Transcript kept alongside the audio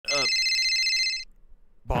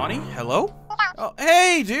Bonnie? Hello? Oh,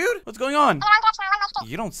 hey, dude! What's going on?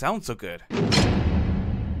 You don't sound so good.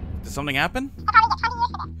 Did something happen?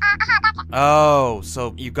 Oh,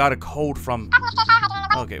 so you got a cold from...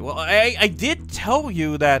 Okay, well, I did tell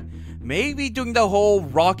you that maybe doing the whole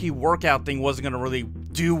Rocky workout thing wasn't gonna really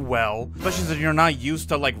do well. Especially since you're not used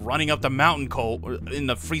to, like, running up the mountain cold in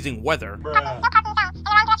the freezing weather.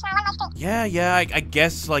 Yeah, I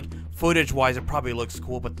guess, like, footage-wise, it probably looks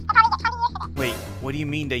cool, but... Wait, what do you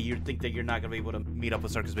mean that you think that you're not gonna be able to meet up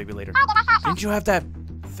with Circus Baby later? Didn't you have that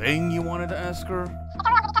thing you wanted to ask her?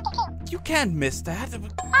 You can't miss that.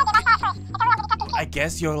 I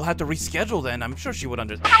guess you'll have to reschedule then. I'm sure she would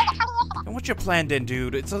understand. And what's your plan then,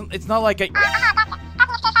 dude? It's not like I...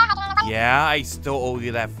 Yeah, I still owe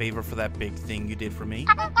you that favor for that big thing you did for me.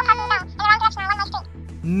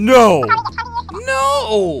 No!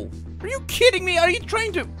 No! Are you kidding me? Are you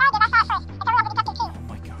trying to... Oh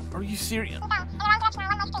my god, are you serious?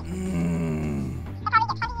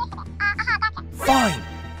 Fine,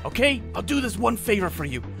 okay? I'll do this one favor for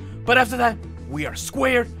you. But after that, we are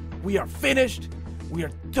squared, we are finished, we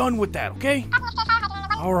are done with that, okay?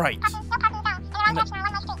 Alright.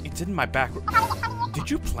 It's in my back room. Did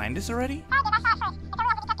you plan this already?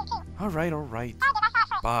 Alright.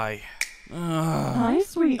 Bye. Hi,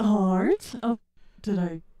 sweetheart. Oh, did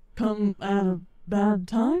I come at a bad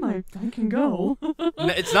time? I can go.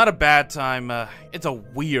 It's not a bad time, it's a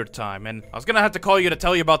weird time, and I was gonna have to call you to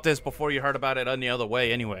tell you about this before you heard about it any other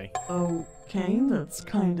way anyway. Okay, that's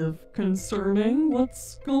kind of concerning.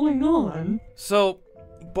 What's going on? So,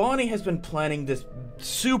 Bonnie has been planning this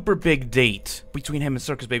super big date between him and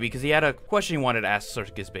Circus Baby because he had a question he wanted to ask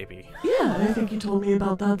Circus Baby. Yeah, I think you told me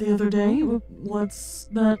about that the other day. What's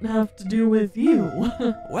that have to do with you?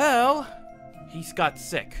 Well, he's got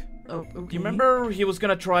sick. Oh, okay. Do you remember he was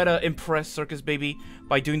gonna try to impress Circus Baby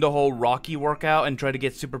by doing the whole Rocky workout and try to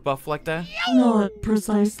get super buff like that? Not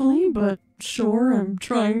precisely, but sure, I'm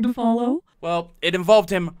trying to follow. Well, it involved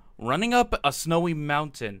him running up a snowy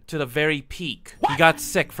mountain to the very peak. He got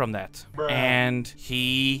sick from that. And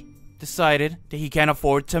he decided that he can't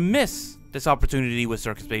afford to miss this opportunity with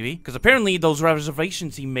Circus Baby, because apparently those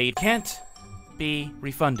reservations he made can't be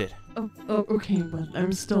refunded. Oh, okay, but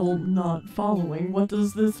I'm still not following. What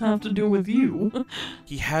does this have to do with you?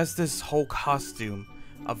 He has this whole costume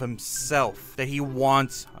of himself that he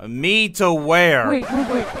wants me to wear. Wait,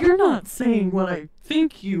 you're not saying what I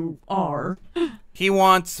think you are. He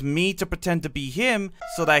wants me to pretend to be him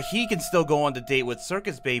so that he can still go on the date with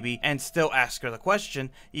Circus Baby and still ask her the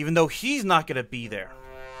question, even though he's not gonna be there.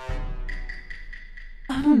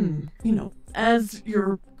 You know, as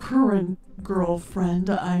your current girlfriend,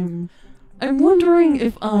 I'm wondering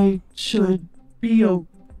if I should be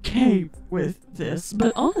okay with this,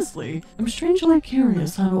 but honestly, I'm strangely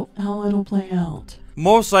curious how it'll play out.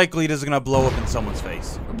 Most likely this is gonna blow up in someone's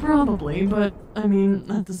face. Probably, but I mean,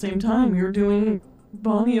 at the same time, you're doing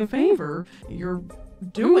Bonnie a favor. You're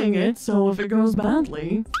doing it, so if it goes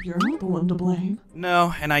badly, you're not the one to blame.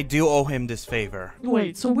 No, and I do owe him this favor.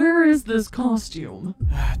 Wait, so where is this costume?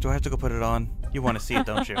 Do I have to go put it on? You want to see it,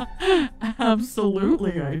 don't you?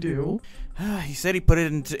 Absolutely, I do. He said he put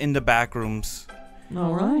it in the back rooms.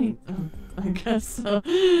 All right. I guess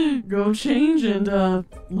go change and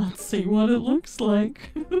let's see what it looks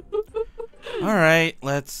like. All right,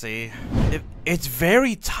 let's see. It's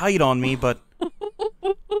very tight on me, but...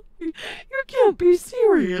 You can't be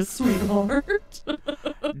serious, sweetheart.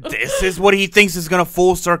 This is what he thinks is gonna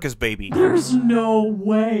fool Circus Baby. There's no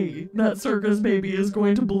way that Circus Baby is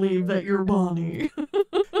going to believe that you're Bonnie.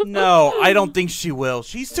 No, I don't think she will.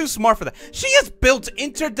 She's too smart for that. She has built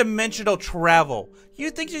interdimensional travel. You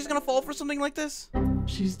think she's gonna fall for something like this?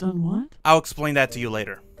 She's done what? I'll explain that to you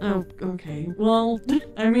later. Oh, okay. Well,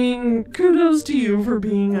 I mean, kudos to you for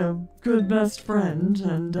being a good best friend,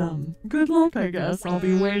 and, good luck, I guess. I'll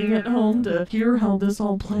be waiting at home to hear how this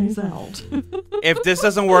all plays out. If this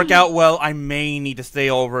doesn't work out well, I may need to stay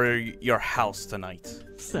over your house tonight.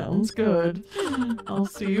 Sounds good. I'll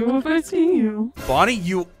see you if I see you. Bonnie,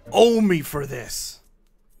 you owe me for this.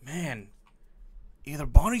 Man, either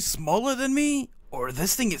Bonnie's smaller than me, or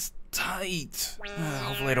this thing is tight.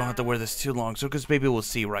 Hopefully I don't have to wear this too long. Circus Baby will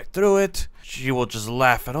see right through it. She will just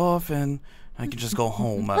laugh it off, and I can just go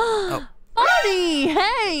home. Bonnie,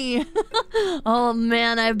 hey! Oh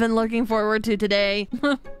man, I've been looking forward to today.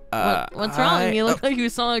 What's wrong? You look like you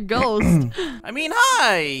saw a ghost. I mean,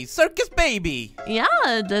 hi, Circus Baby. Yeah,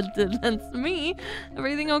 that's me.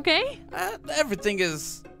 Everything okay? Everything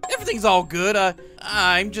is Everything's all good.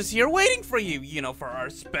 I'm just here waiting for you, you know, for our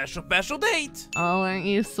special date. Oh, aren't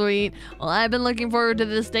you sweet? Well, I've been looking forward to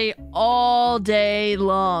this date all day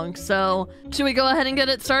long. So, should we go ahead and get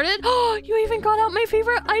it started? Oh, you even got out my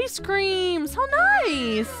favorite ice creams. How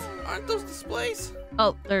nice. Aren't those displays?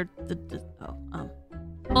 Oh, they're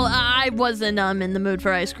Well, I wasn't in the mood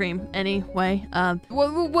for ice cream anyway.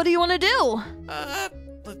 What do you want to do?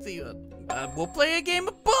 Let's see. We'll play a game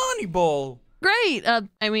of Bonnie Bowl. Great.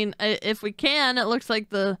 I mean, if we can, it looks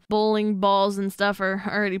like the bowling balls and stuff are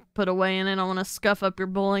already put away, and I don't want to scuff up your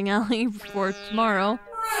bowling alley for tomorrow.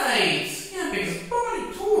 Right. Yeah, because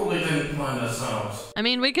Bonnie totally didn't plan this out. I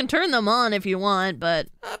mean, we can turn them on if you want, but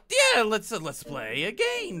yeah, let's play a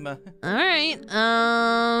game. all right.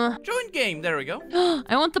 Join game. There we go.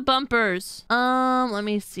 I want the bumpers. Let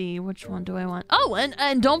me see. Which one do I want? Oh,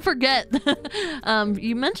 and don't forget,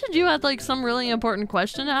 you mentioned you had like some really important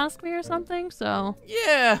question to ask me or something. So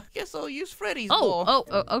yeah, guess I'll use Freddy's ball.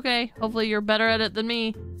 Oh, okay. Hopefully you're better at it than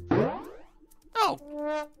me.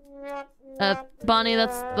 Oh. Bonnie,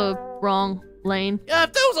 that's the wrong lane. Yeah,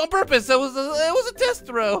 that was on purpose. It was a test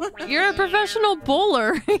throw. You're a professional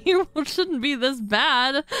bowler. You shouldn't be this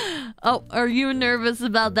bad. Oh, are you nervous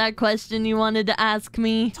about that question you wanted to ask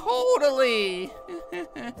me? Totally.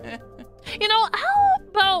 You know, how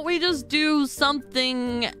about we just do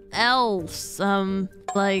something else?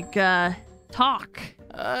 Like, talk.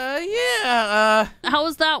 Yeah,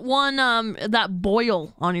 How's that one, that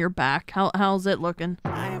boil on your back? How's it looking?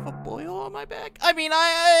 I have a boil on my back. I mean,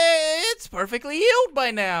 it's perfectly healed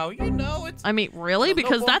by now. You know, it's... I mean, really?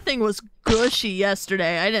 Because that thing was gushy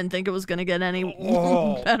yesterday. I didn't think it was gonna get any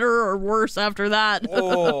better or worse after that.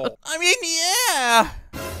 I mean, yeah.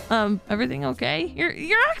 Everything okay?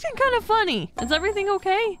 You're acting kind of funny. Is everything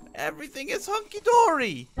okay? Everything is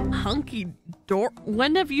hunky-dory. Hunky-dory?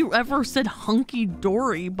 When have you ever said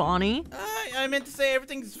hunky-dory, Bonnie? I meant to say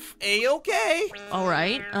everything's a-okay. All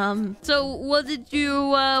right. So what did you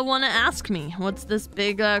want to ask me? What's this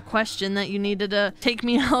big question that you needed to take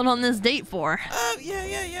me out on this date for?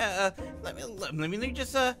 Yeah. Let me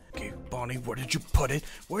just, Okay, Bonnie, where did you put it?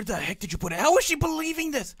 Where the heck did you put it? How is she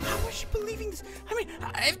believing this? How is she believing this? I mean,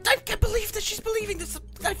 I can't believe that she's believing this.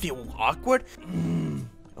 I feel awkward.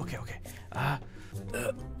 Okay.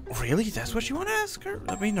 Really? That's what you want to ask her?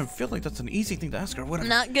 I mean, I feel like that's an easy thing to ask her. Whatever.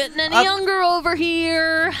 Not getting any younger over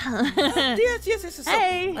here. Yes. So,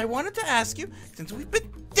 Hey. I wanted to ask you, since we've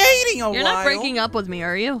been dating a while. You're not breaking up with me,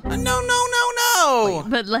 are you? No.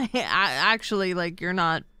 But like, actually, like, you're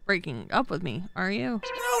not breaking up with me, are you?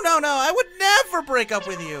 No. I would never break up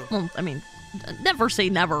with you. Well, I mean, never say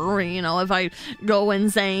never, you know, if I go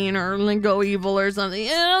insane or go evil or something. You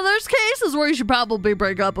know, there's cases where you should probably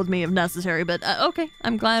break up with me if necessary, but okay,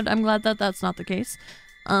 I'm glad that that's not the case.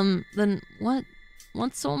 Then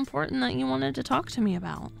what's so important that you wanted to talk to me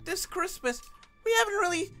about? This Christmas, we haven't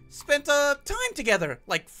really spent time together,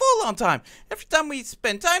 like full-on time. Every time we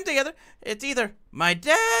spend time together, it's either my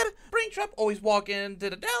dad, Springtrap, always walk into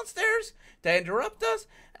the downstairs to interrupt us,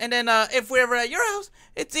 and then if we're ever at your house,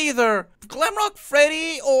 it's either Glamrock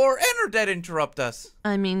Freddy or Enter that interrupt us.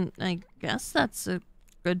 I mean, I guess that's a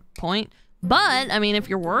good point. But, I mean, if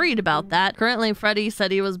you're worried about that, currently Freddy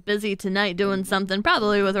said he was busy tonight doing something,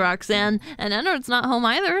 probably with Roxanne, and Ennard's not home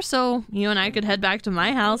either, so you and I could head back to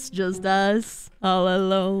my house, just us, all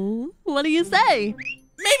alone. What do you say?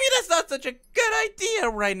 Maybe that's not such a good idea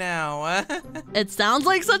right now. It sounds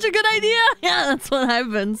like such a good idea. Yeah, that's what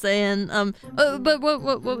I've been saying. But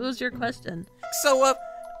what was your question? So,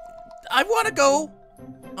 I want to go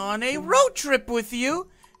on a road trip with you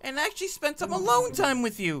and actually spend some alone time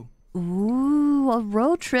with you. Ooh, a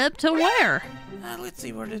road trip to where? Let's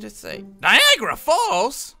see, where did it say? Niagara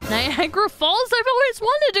Falls! Niagara Falls? I've always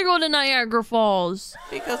wanted to go to Niagara Falls.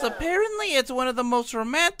 Because apparently it's one of the most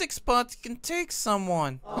romantic spots you can take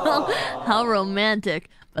someone. How romantic.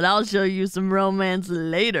 But I'll show you some romance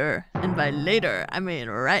later. And by later, I mean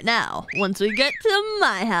right now. Once we get to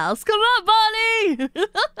my house. Come on, Bonnie!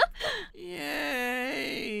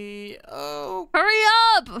 Yay. Oh. Hurry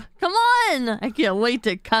up! Come on! I can't wait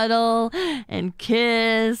to cuddle and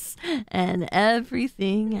kiss and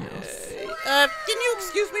everything else. Can you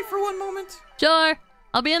excuse me for one moment? Sure.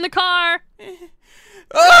 I'll be in the car.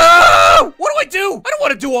 Oh! What do? I don't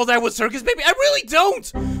want to do all that with Circus, baby. I really don't.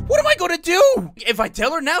 What am I going to do? If I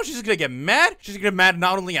tell her now, she's going to get mad. She's going to get mad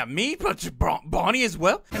not only at me, but to Bonnie as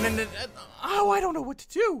well. And then, I don't know what to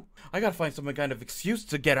do. I got to find some kind of excuse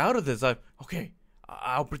to get out of this. Okay,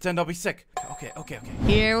 I'll pretend I'll be sick. Okay.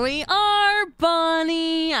 Here we are,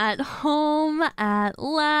 Bonnie, at home at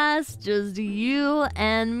last. Just you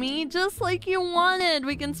and me, just like you wanted.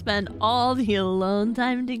 We can spend all the alone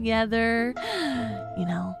time together. You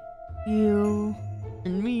know, you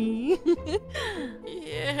and me.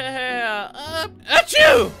 Yeah.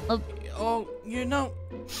 Achoo! Oh. Oh, you know,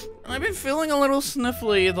 I've been feeling a little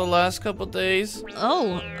sniffly the last couple days.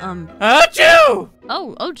 Achoo!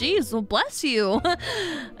 Oh, geez, well, bless you.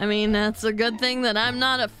 I mean, that's a good thing that I'm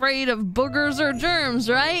not afraid of boogers or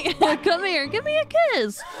germs, right? Come here, give me a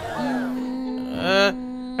kiss.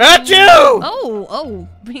 Achoo! Oh,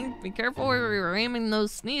 be careful where you're aiming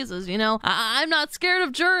those sneezes, you know. I'm not scared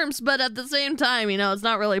of germs, but at the same time, you know, it's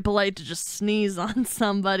not really polite to just sneeze on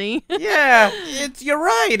somebody. Yeah, you're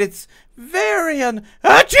right. It's very Achoo!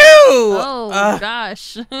 Oh,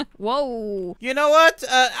 gosh. Whoa. You know what?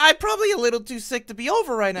 I'm probably a little too sick to be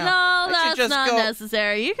over right now. No, I should that's not go.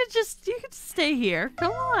 necessary. You could just stay here.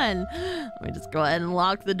 Come on. Let me just go ahead and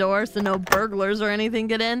lock the door so no burglars or anything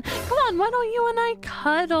get in. Come on, why don't you and I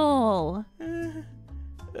cuddle?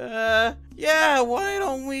 Yeah, why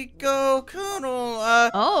don't we go cuddle?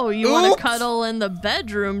 Oh, you want oops. to cuddle in the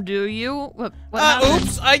bedroom, do you? What happened?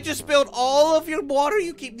 Oops, I just spilled all of your water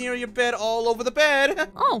you keep near your bed all over the bed.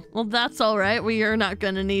 Oh, well, that's all right. We are not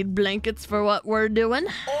going to need blankets for what we're doing.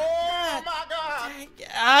 Oh my god.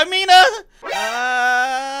 I mean, I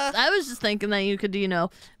was just thinking that you could, you know,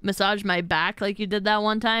 massage my back like you did that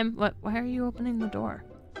one time. Why are you opening the door?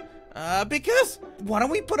 Because why don't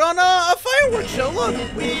we put on a fireworks show? Look,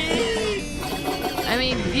 I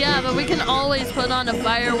mean, yeah, but we can always put on a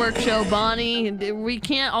fireworks show, Bonnie. We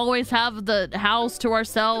can't always have the house to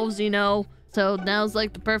ourselves, you know. So now's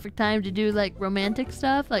like the perfect time to do like romantic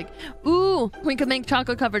stuff. Like, ooh, we could make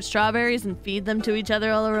chocolate covered strawberries and feed them to each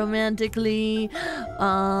other all romantically.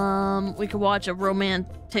 We could watch a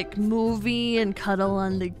romantic movie and cuddle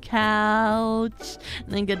on the couch and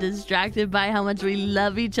then get distracted by how much we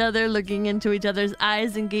love each other, looking into each other's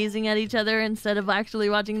eyes and gazing at each other instead of actually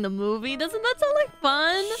watching the movie. Doesn't that sound like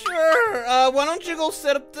fun? Sure. Why don't you go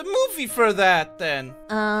set up the movie for that then?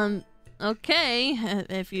 Okay,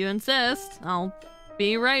 if you insist. I'll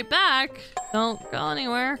be right back. Don't go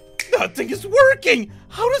anywhere. Nothing is working!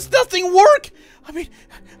 How does nothing work? I mean,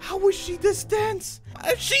 how was she this dense?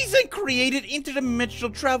 She's created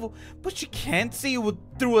interdimensional travel, but she can't see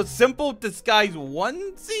through a simple disguise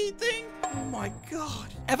onesie thing? Oh my god.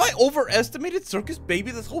 Have I overestimated Circus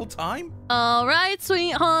Baby this whole time? All right,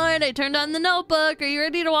 sweetheart. I turned on the Notebook. Are you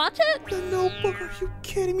ready to watch it? The Notebook? Are you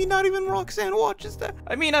kidding me? Not even Roxanne watches that.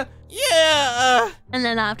 I mean, yeah. And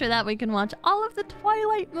then after that, we can watch all of the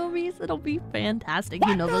Twilight movies. It'll be fantastic.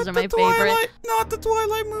 You know those are my favorite. Not the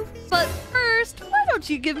Twilight movies. But first, why don't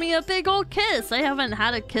you give me a big old kiss? I haven't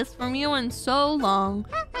had a kiss from you in so long.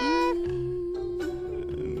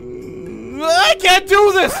 I can't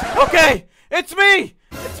do this! Okay, it's me!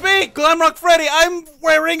 It's me, Glamrock Freddy. I'm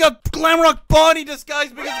wearing a Glamrock Bonnie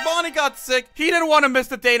disguise because Bonnie got sick. He didn't want to miss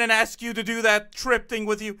the date and ask you to do that trip thing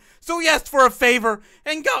with you. So he asked for a favor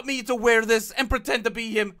and got me to wear this and pretend to be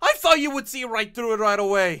him. I thought you would see right through it right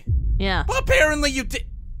away. Yeah. But apparently you did.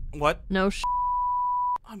 What? No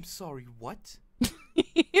I'm sorry, what?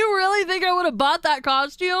 You really think I would have bought that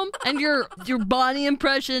costume? And your Bonnie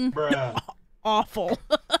impression? Awful.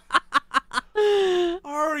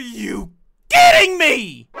 Are you kidding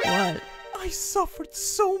me? What? I suffered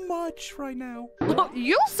so much right now. Well,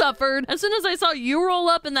 you suffered. As soon as I saw you roll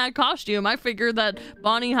up in that costume, I figured that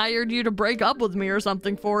Bonnie hired you to break up with me or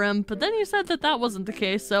something for him. But then you said that that wasn't the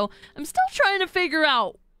case, so I'm still trying to figure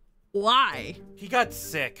out why. He got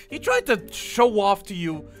sick. He tried to show off to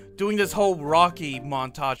you doing this whole Rocky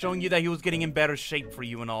montage, showing you that he was getting in better shape for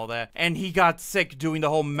you and all that. And he got sick doing the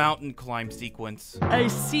whole mountain climb sequence. I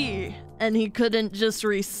see. And he couldn't just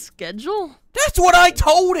reschedule? That's what I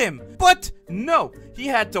told him! But no, he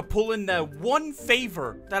had to pull in that one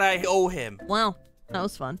favor that I owe him. Wow, that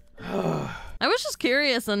was fun. I was just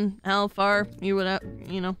curious on how far you would,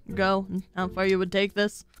 go and how far you would take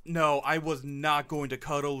this. No, I was not going to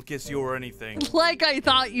cuddle, kiss you, or anything. Like I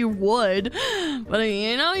thought you would. But,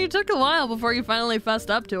 you took a while before you finally fessed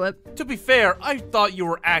up to it. To be fair, I thought you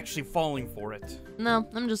were actually falling for it. No,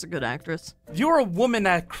 I'm just a good actress. You're a woman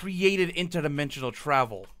that created interdimensional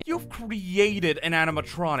travel. You've created an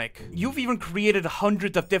animatronic. You've even created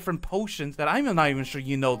hundreds of different potions that I'm not even sure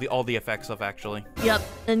you know all the effects of, actually. Yep,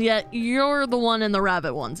 and yet you're the one in the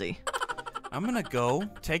rabbit onesie. I'm gonna go,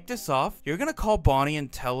 take this off. You're gonna call Bonnie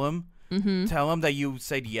and tell him that you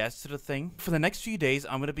said yes to the thing. For the next few days,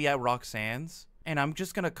 I'm gonna be at Roxanne's, and I'm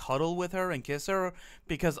just gonna cuddle with her and kiss her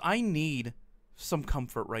because I need some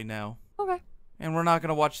comfort right now. Okay. And we're not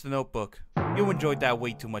gonna watch The Notebook. You enjoyed that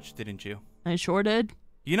way too much, didn't you? I sure did.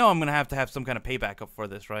 You know I'm gonna have to have some kind of payback up for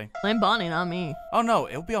this, right? Blame Bonnie, not me. Oh no,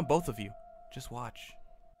 it'll be on both of you. Just watch.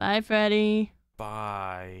 Bye, Freddy.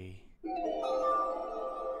 Bye.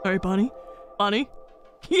 Sorry, Bonnie. Bonnie?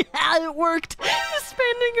 Yeah, it worked.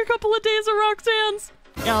 Spending a couple of days at Roxanne's.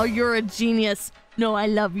 Oh, you're a genius. No, I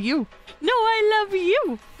love you. No, I love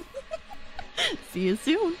you. See you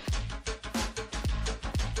soon.